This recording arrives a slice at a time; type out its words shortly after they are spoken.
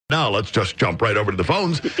Now let's just jump right over to the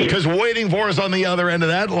phones, because waiting for us on the other end of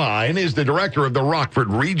that line is the director of the Rockford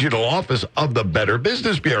Regional Office of the Better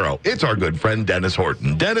Business Bureau. It's our good friend, Dennis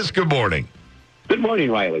Horton. Dennis, good morning. Good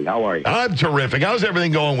morning, Riley. How are you? I'm terrific. How's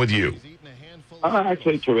everything going with you?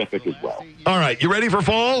 Actually, terrific as well. All right. You ready for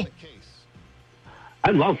fall?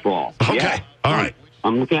 I love fall. Okay. Yeah. All right.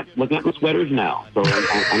 I'm looking at my sweaters now, so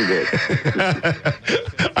I'm good.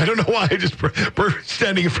 I don't know why I just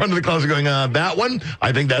standing in front of the closet going, that one?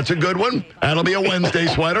 I think that's a good one. That'll be a Wednesday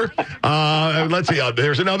sweater. Let's see.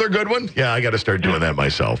 There's another good one. Yeah, I got to start doing that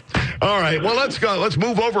myself. All right. Well, let's go. Let's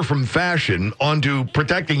move over from fashion onto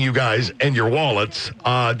protecting you guys and your wallets.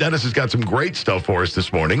 Dennis has got some great stuff for us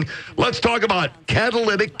this morning. Let's talk about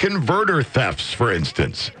catalytic converter thefts, for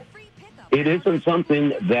instance. It isn't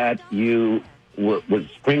something that would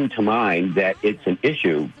spring to mind that it's an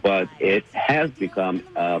issue, but it has become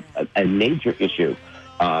a major issue.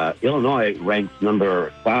 Illinois ranks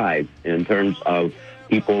number 5 in terms of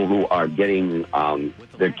people who are getting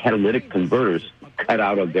their catalytic converters cut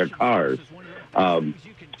out of their cars.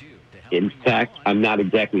 In fact, I'm not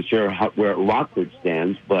exactly sure where Rockford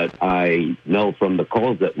stands, but I know from the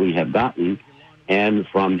calls that we have gotten and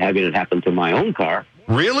from having it happen to my own car.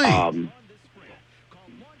 Really?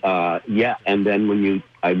 Yeah, and then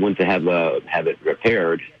I went to have it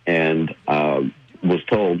repaired, and was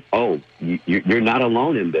told, "Oh, you're not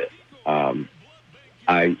alone in this."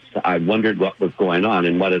 I wondered what was going on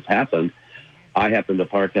and what has happened. I happened to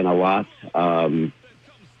park in a lot,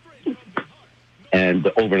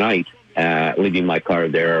 and overnight, leaving my car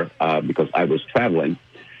there because I was traveling,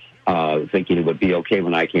 thinking it would be okay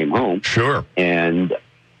when I came home. Sure. And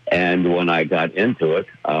when I got into it,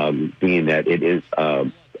 being that it is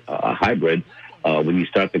a hybrid, when you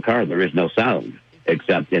start the car, there is no sound,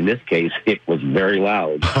 except in this case, it was very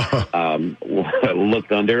loud.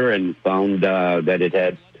 Looked under and found that it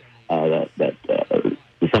had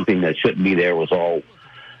something that shouldn't be there was all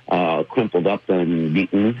crumpled up and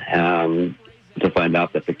beaten, to find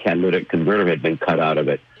out that the catalytic converter had been cut out of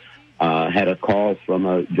it. Had a call from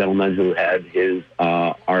a gentleman who had his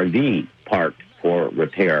RV parked for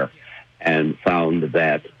repair and found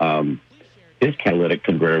that his catalytic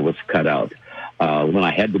converter was cut out. When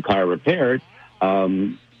I had the car repaired,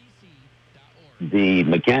 the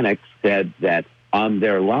mechanics said that on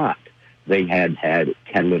their lot, they had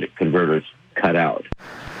catalytic converters cut out.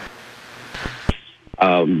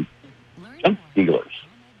 Some dealers,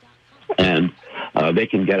 and they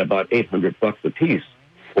can get about $800 a piece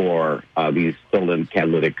for these stolen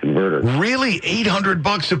catalytic converters. Really?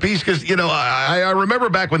 $800 a piece? Because, I remember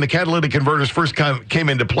back when the catalytic converters first came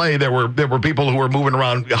into play, there were people who were moving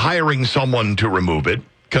around hiring someone to remove it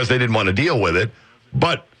because they didn't want to deal with it.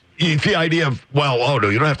 But the idea of, no,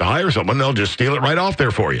 you don't have to hire someone. They'll just steal it right off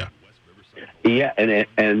there for you. Yeah,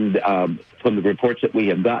 and from the reports that we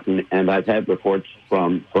have gotten, and I've had reports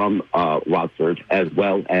from Rockford, as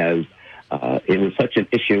well as it was such an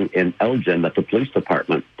issue in Elgin that the police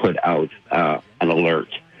department put out an alert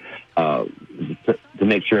to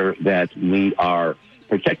make sure that we are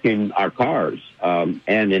protecting our cars, and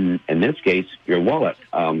in this case, your wallet.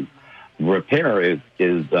 Repair is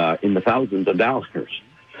in the thousands of dollars.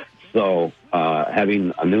 So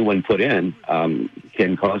having a new one put in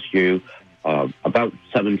can cost you about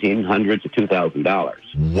 $1,700 to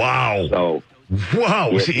 $2,000. Wow. So.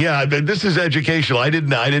 Wow. See, yeah, this is educational. I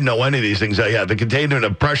didn't know any of these things. The containment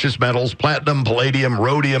of precious metals, platinum, palladium,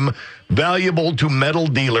 rhodium, valuable to metal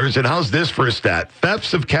dealers. And how's this for a stat?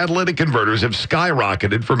 Thefts of catalytic converters have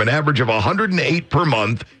skyrocketed from an average of 108 per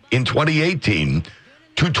month in 2018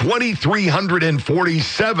 to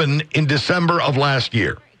 2,347 in December of last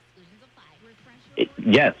year.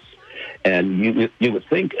 Yes. And you would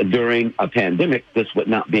think during a pandemic this would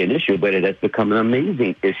not be an issue, but it has become an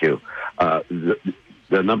amazing issue. The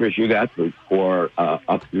numbers you got for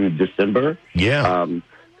up through December,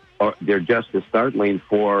 they're just as startling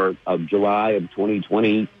for July of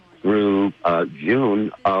 2020 through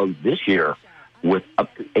June of this year, with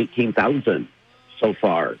up to 18,000 so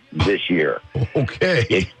far this year.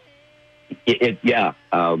 Okay.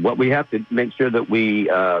 What we have to make sure that we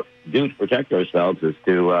do to protect ourselves is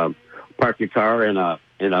to park your car in a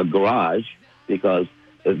garage, because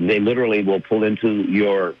they literally will pull into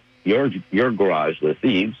your garage, the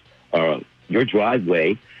thieves, or your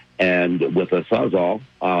driveway, and with a sawzall,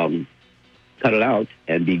 cut it out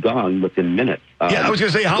and be gone within minutes. I was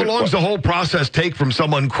going to say, how long does the whole process take from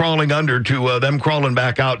someone crawling under to them crawling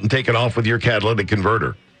back out and taking off with your catalytic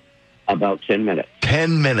converter? About 10 minutes.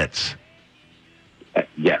 10 minutes.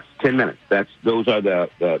 Yes, 10 minutes. Those are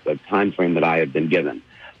the time frame that I have been given.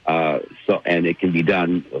 And it can be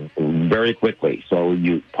done very quickly. So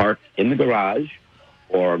you park in the garage,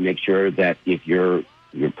 or make sure that if you're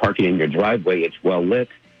parking in your driveway, it's well lit.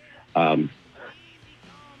 And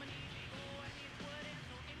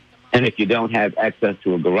if you don't have access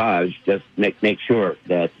to a garage, just make sure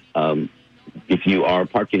that if you are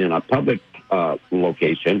parking in a public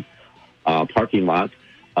location, parking lot,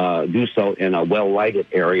 do so in a well-lighted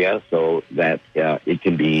area so that it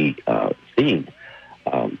can be seen.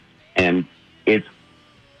 And it's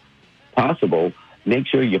possible, make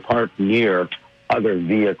sure you park near other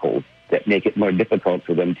vehicles that make it more difficult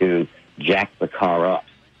for them to jack the car up.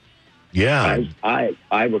 Yeah. I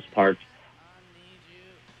was parked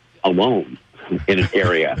alone in an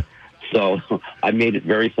area, so I made it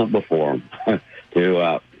very simple for them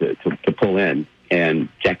to pull in and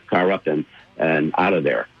jack the car up and out of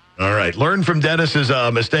there. All right. Learn from Dennis's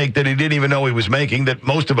mistake that he didn't even know he was making, that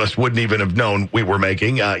most of us wouldn't even have known we were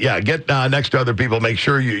making. Get next to other people. Make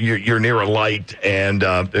sure you're near a light. And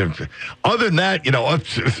other than that,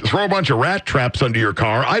 throw a bunch of rat traps under your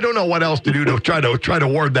car. I don't know what else to do to try to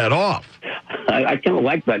ward that off. I kind of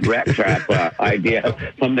like that rat trap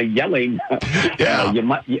idea. From the yelling, yeah, you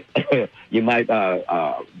might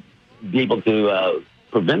be able to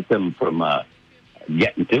prevent them from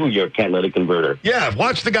getting to your catalytic converter. Yeah,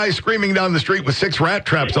 watch the guy screaming down the street with 6 rat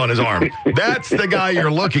traps on his arm. That's the guy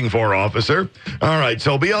you're looking for, officer. All right,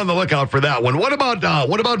 so be on the lookout for that one. What about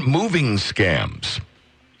moving scams?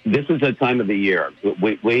 This is a time of the year.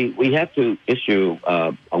 We have to issue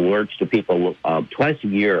alerts to people twice a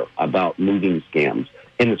year about moving scams,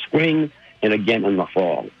 in the spring and again in the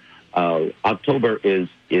fall. October is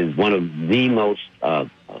one of the most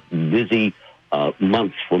busy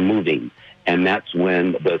months for moving, and that's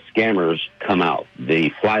when the scammers come out, the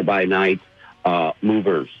fly-by-night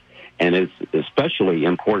movers. And it's especially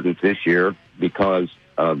important this year because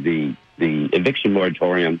the eviction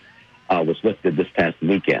moratorium was lifted this past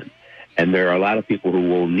weekend. And there are a lot of people who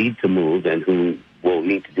will need to move and who will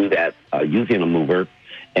need to do that using a mover.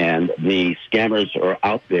 And the scammers are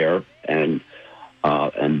out there, and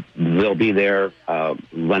they'll be there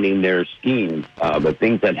running their scheme. The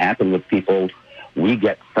things that happen with people, we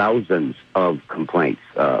get thousands of complaints,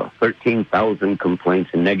 13,000 complaints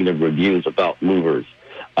and negative reviews about movers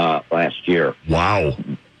last year. Wow.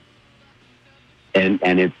 And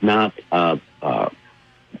it's not...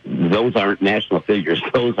 those aren't national figures.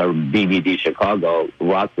 Those are BBD Chicago,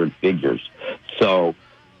 Rockford figures. So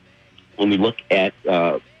when we look at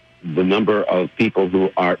the number of people who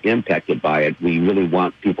are impacted by it, we really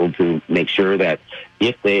want people to make sure that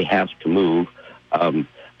if they have to move,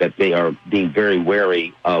 that they are being very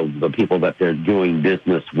wary of the people that they're doing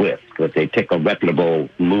business with, that they pick a reputable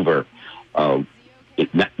mover,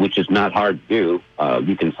 which is not hard to do.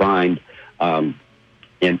 You can find...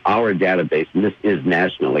 in our database, and this is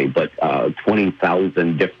nationally, but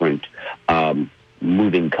 20,000 different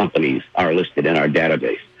moving companies are listed in our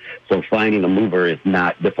database. So finding a mover is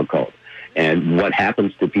not difficult. And what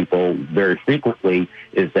happens to people very frequently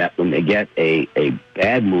is that when they get a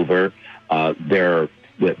bad mover, their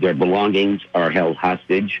belongings are held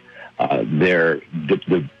hostage. The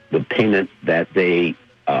payment that they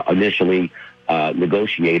initially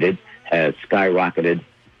negotiated has skyrocketed.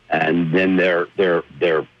 And then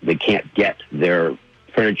they can't get their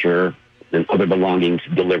furniture and other belongings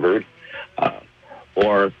delivered,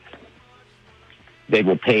 or they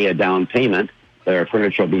will pay a down payment. Their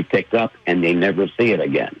furniture will be picked up, and they never see it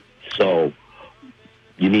again. So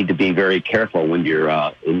you need to be very careful when you're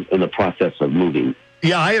in the process of moving.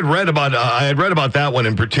 Yeah, I had read about that one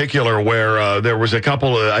in particular, where there was a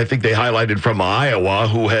couple, I think they highlighted from Iowa,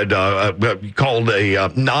 who had called a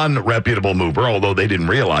non-reputable mover, although they didn't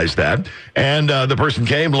realize that. And the person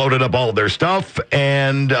came, loaded up all of their stuff,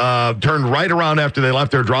 and turned right around after they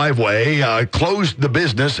left their driveway, closed the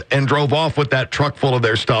business, and drove off with that truck full of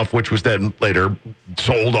their stuff, which was then later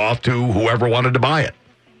sold off to whoever wanted to buy it.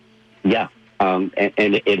 Yeah, and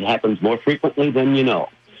it happens more frequently than you know.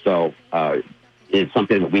 So... it's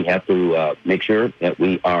something that we have to make sure that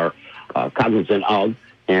we are cognizant of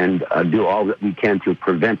and do all that we can to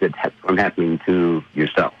prevent it from happening to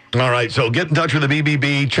yourself. All right, so get in touch with the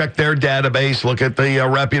BBB, check their database, look at the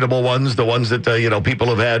reputable ones, the ones that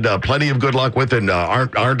people have had plenty of good luck with and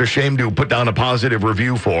aren't ashamed to put down a positive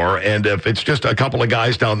review for. And if it's just a couple of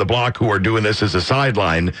guys down the block who are doing this as a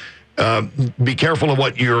sideline, be careful of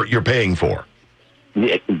what you're paying for.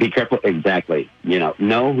 Yeah, be careful, exactly.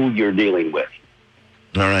 Know who you're dealing with.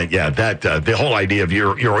 All right, yeah, that the whole idea of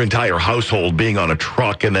your entire household being on a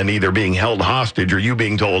truck and then either being held hostage or you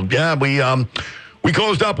being told, yeah, we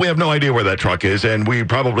closed up, we have no idea where that truck is, and we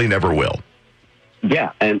probably never will.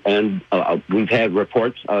 Yeah, and we've had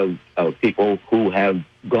reports of people who have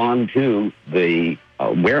gone to the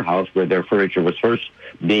warehouse where their furniture was first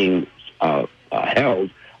being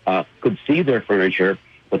held, could see their furniture,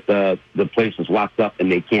 but the place is locked up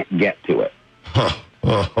and they can't get to it. Huh.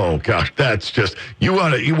 Oh gosh, that's just we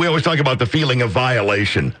always talk about the feeling of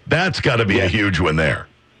violation. That's got to be a huge one there.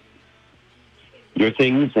 Your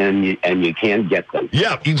things and you can't get them.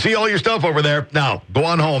 Yeah, you can see all your stuff over there. Now, go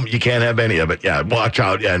on home. You can't have any of it. Yeah, watch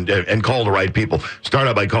out and call the right people. Start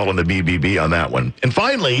out by calling the BBB on that one. And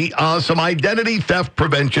finally, some identity theft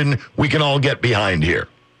prevention we can all get behind here.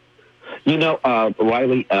 You know,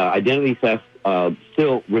 Riley, identity theft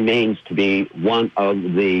still remains to be one of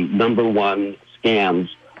the number one scams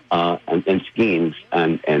and schemes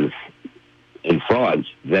and frauds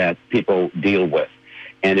that people deal with.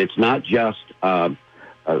 And it's not just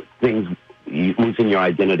things losing your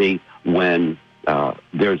identity when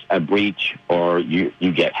there's a breach or you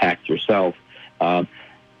get hacked yourself.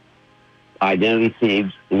 Identity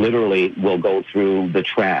thieves literally will go through the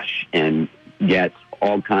trash and get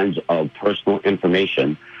all kinds of personal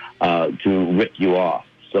information to rip you off.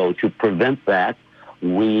 So to prevent that,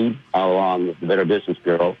 we, along with the Better Business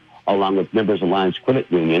Bureau, along with Members Alliance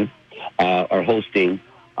Credit Union, are hosting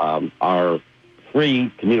our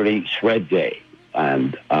free community shred day.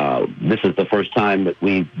 And this is the first time that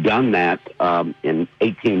we've done that in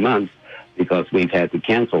 18 months because we've had to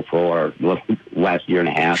cancel for the last year and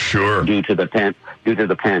a half due to the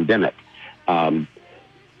pandemic.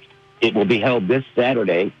 It will be held this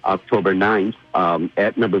Saturday, October 9th,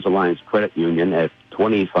 at Members Alliance Credit Union at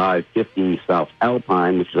 2550 South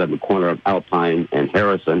Alpine, which is at the corner of Alpine and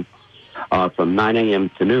Harrison, from 9 a.m.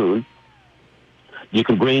 to noon. You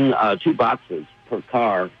can bring 2 boxes per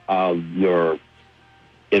car of your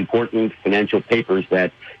important financial papers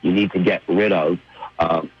that you need to get rid of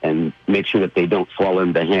and make sure that they don't fall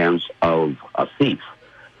in the hands of a thief.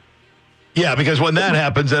 Yeah, because when that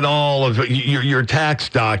happens, then all of your tax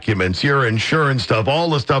documents, your insurance stuff, all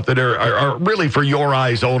the stuff that are really for your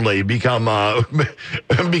eyes only become a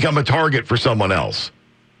target for someone else.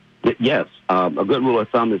 Yes. A good rule of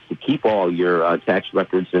thumb is to keep all your tax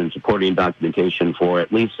records and supporting documentation for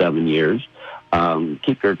at least 7 years.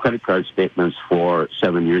 Keep your credit card statements for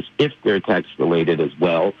 7 years if they're tax-related as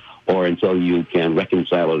well, or until you can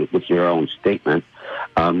reconcile it with your own statement.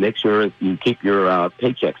 Make sure you keep your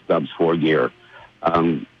paycheck stubs for a year.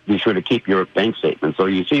 Be sure to keep your bank statement. So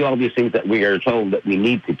you see all these things that we are told that we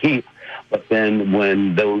need to keep, but then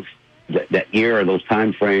when that year or those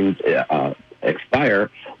time frames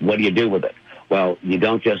expire, what do you do with it? Well, you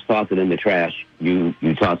don't just toss it in the trash. You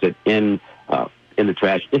toss it in the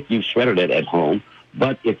trash if you shredded it at home.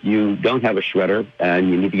 But if you don't have a shredder and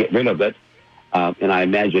you need to get rid of it, and I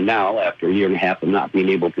imagine now, after a year and a half of not being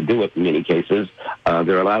able to do it in many cases,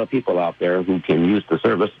 there are a lot of people out there who can use the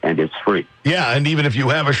service, and it's free. Yeah, and even if you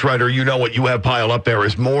have a shredder, you know what you have piled up there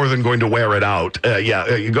is more than going to wear it out.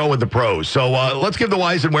 You go with the pros. So let's give the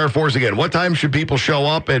whys and wherefores again. What time should people show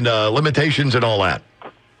up and limitations and all that?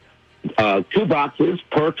 2 boxes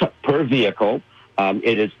per vehicle.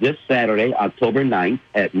 It is this Saturday, October 9th,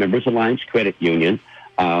 at Members Alliance Credit Union.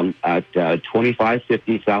 At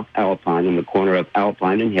 2550 South Alpine in the corner of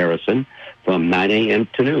Alpine and Harrison from 9 a.m.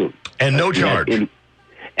 to noon. And no charge.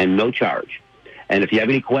 And no charge. And if you have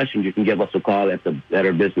any questions, you can give us a call at the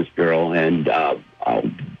Better Business Bureau, and I'll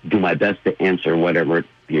do my best to answer whatever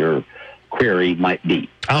your query might be.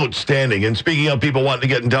 Outstanding. And speaking of people wanting to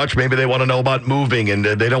get in touch, maybe they want to know about moving and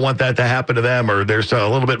they don't want that to happen to them, or there's a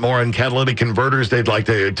little bit more on catalytic converters they'd like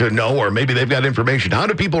to know, or maybe they've got information. How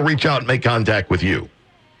do people reach out and make contact with you?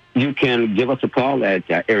 You can give us a call at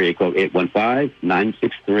area code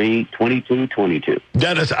 815-963-2222.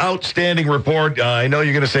 Dennis, outstanding report. I know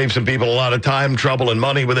you're going to save some people a lot of time, trouble, and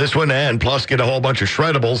money with this one, and plus get a whole bunch of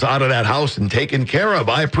shreddables out of that house and taken care of.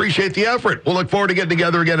 I appreciate the effort. We'll look forward to getting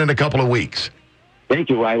together again in a couple of weeks. Thank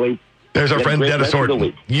you, Riley. There's our friend Dennis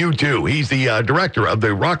Horton. You too. He's the director of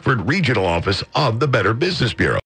the Rockford Regional Office of the Better Business Bureau.